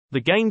The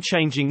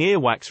game-changing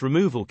earwax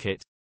removal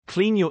kit.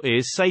 Clean your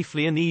ears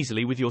safely and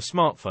easily with your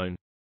smartphone.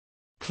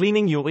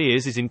 Cleaning your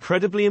ears is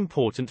incredibly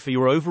important for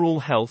your overall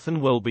health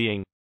and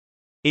well-being.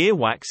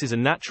 Earwax is a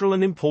natural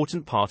and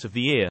important part of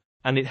the ear,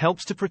 and it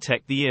helps to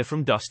protect the ear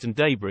from dust and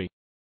debris.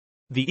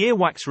 The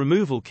earwax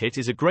removal kit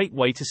is a great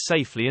way to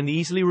safely and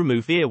easily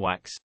remove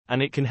earwax,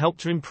 and it can help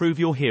to improve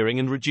your hearing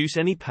and reduce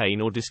any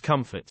pain or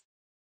discomfort.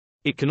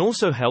 It can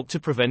also help to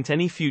prevent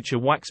any future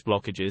wax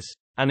blockages,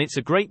 and it's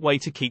a great way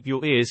to keep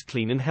your ears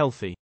clean and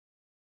healthy.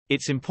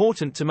 It's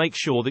important to make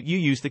sure that you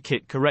use the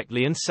kit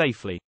correctly and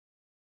safely.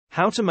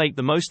 How to make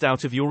the most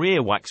out of your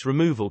earwax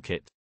removal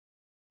kit.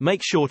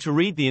 Make sure to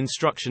read the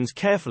instructions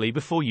carefully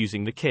before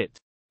using the kit.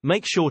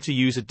 Make sure to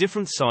use a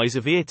different size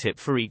of ear tip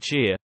for each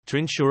ear, to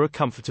ensure a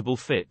comfortable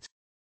fit.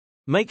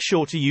 Make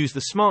sure to use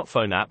the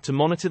smartphone app to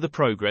monitor the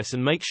progress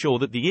and make sure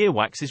that the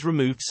earwax is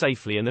removed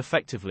safely and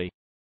effectively.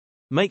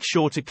 Make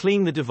sure to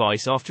clean the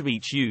device after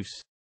each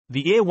use.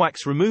 The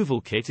earwax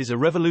removal kit is a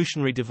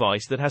revolutionary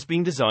device that has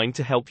been designed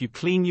to help you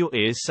clean your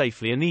ears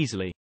safely and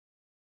easily.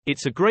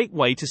 It's a great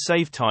way to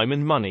save time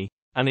and money,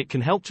 and it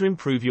can help to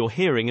improve your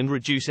hearing and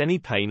reduce any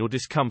pain or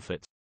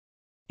discomfort.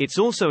 It's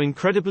also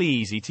incredibly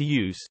easy to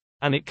use,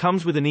 and it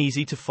comes with an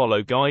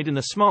easy-to-follow guide and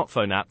a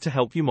smartphone app to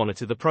help you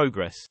monitor the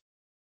progress.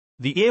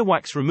 The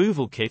earwax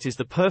removal kit is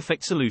the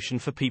perfect solution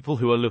for people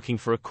who are looking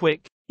for a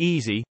quick,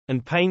 easy,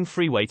 and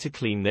pain-free way to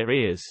clean their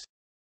ears.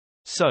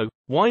 So,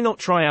 why not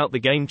try out the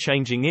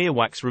game-changing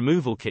earwax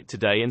removal kit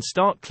today and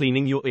start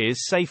cleaning your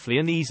ears safely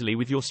and easily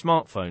with your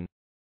smartphone?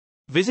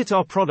 Visit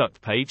our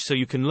product page so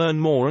you can learn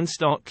more and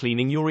start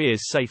cleaning your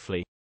ears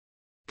safely.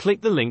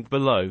 Click the link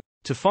below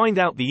to find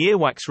out the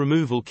earwax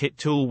removal kit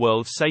tool,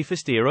 world's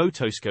safest ear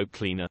otoscope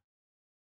cleaner.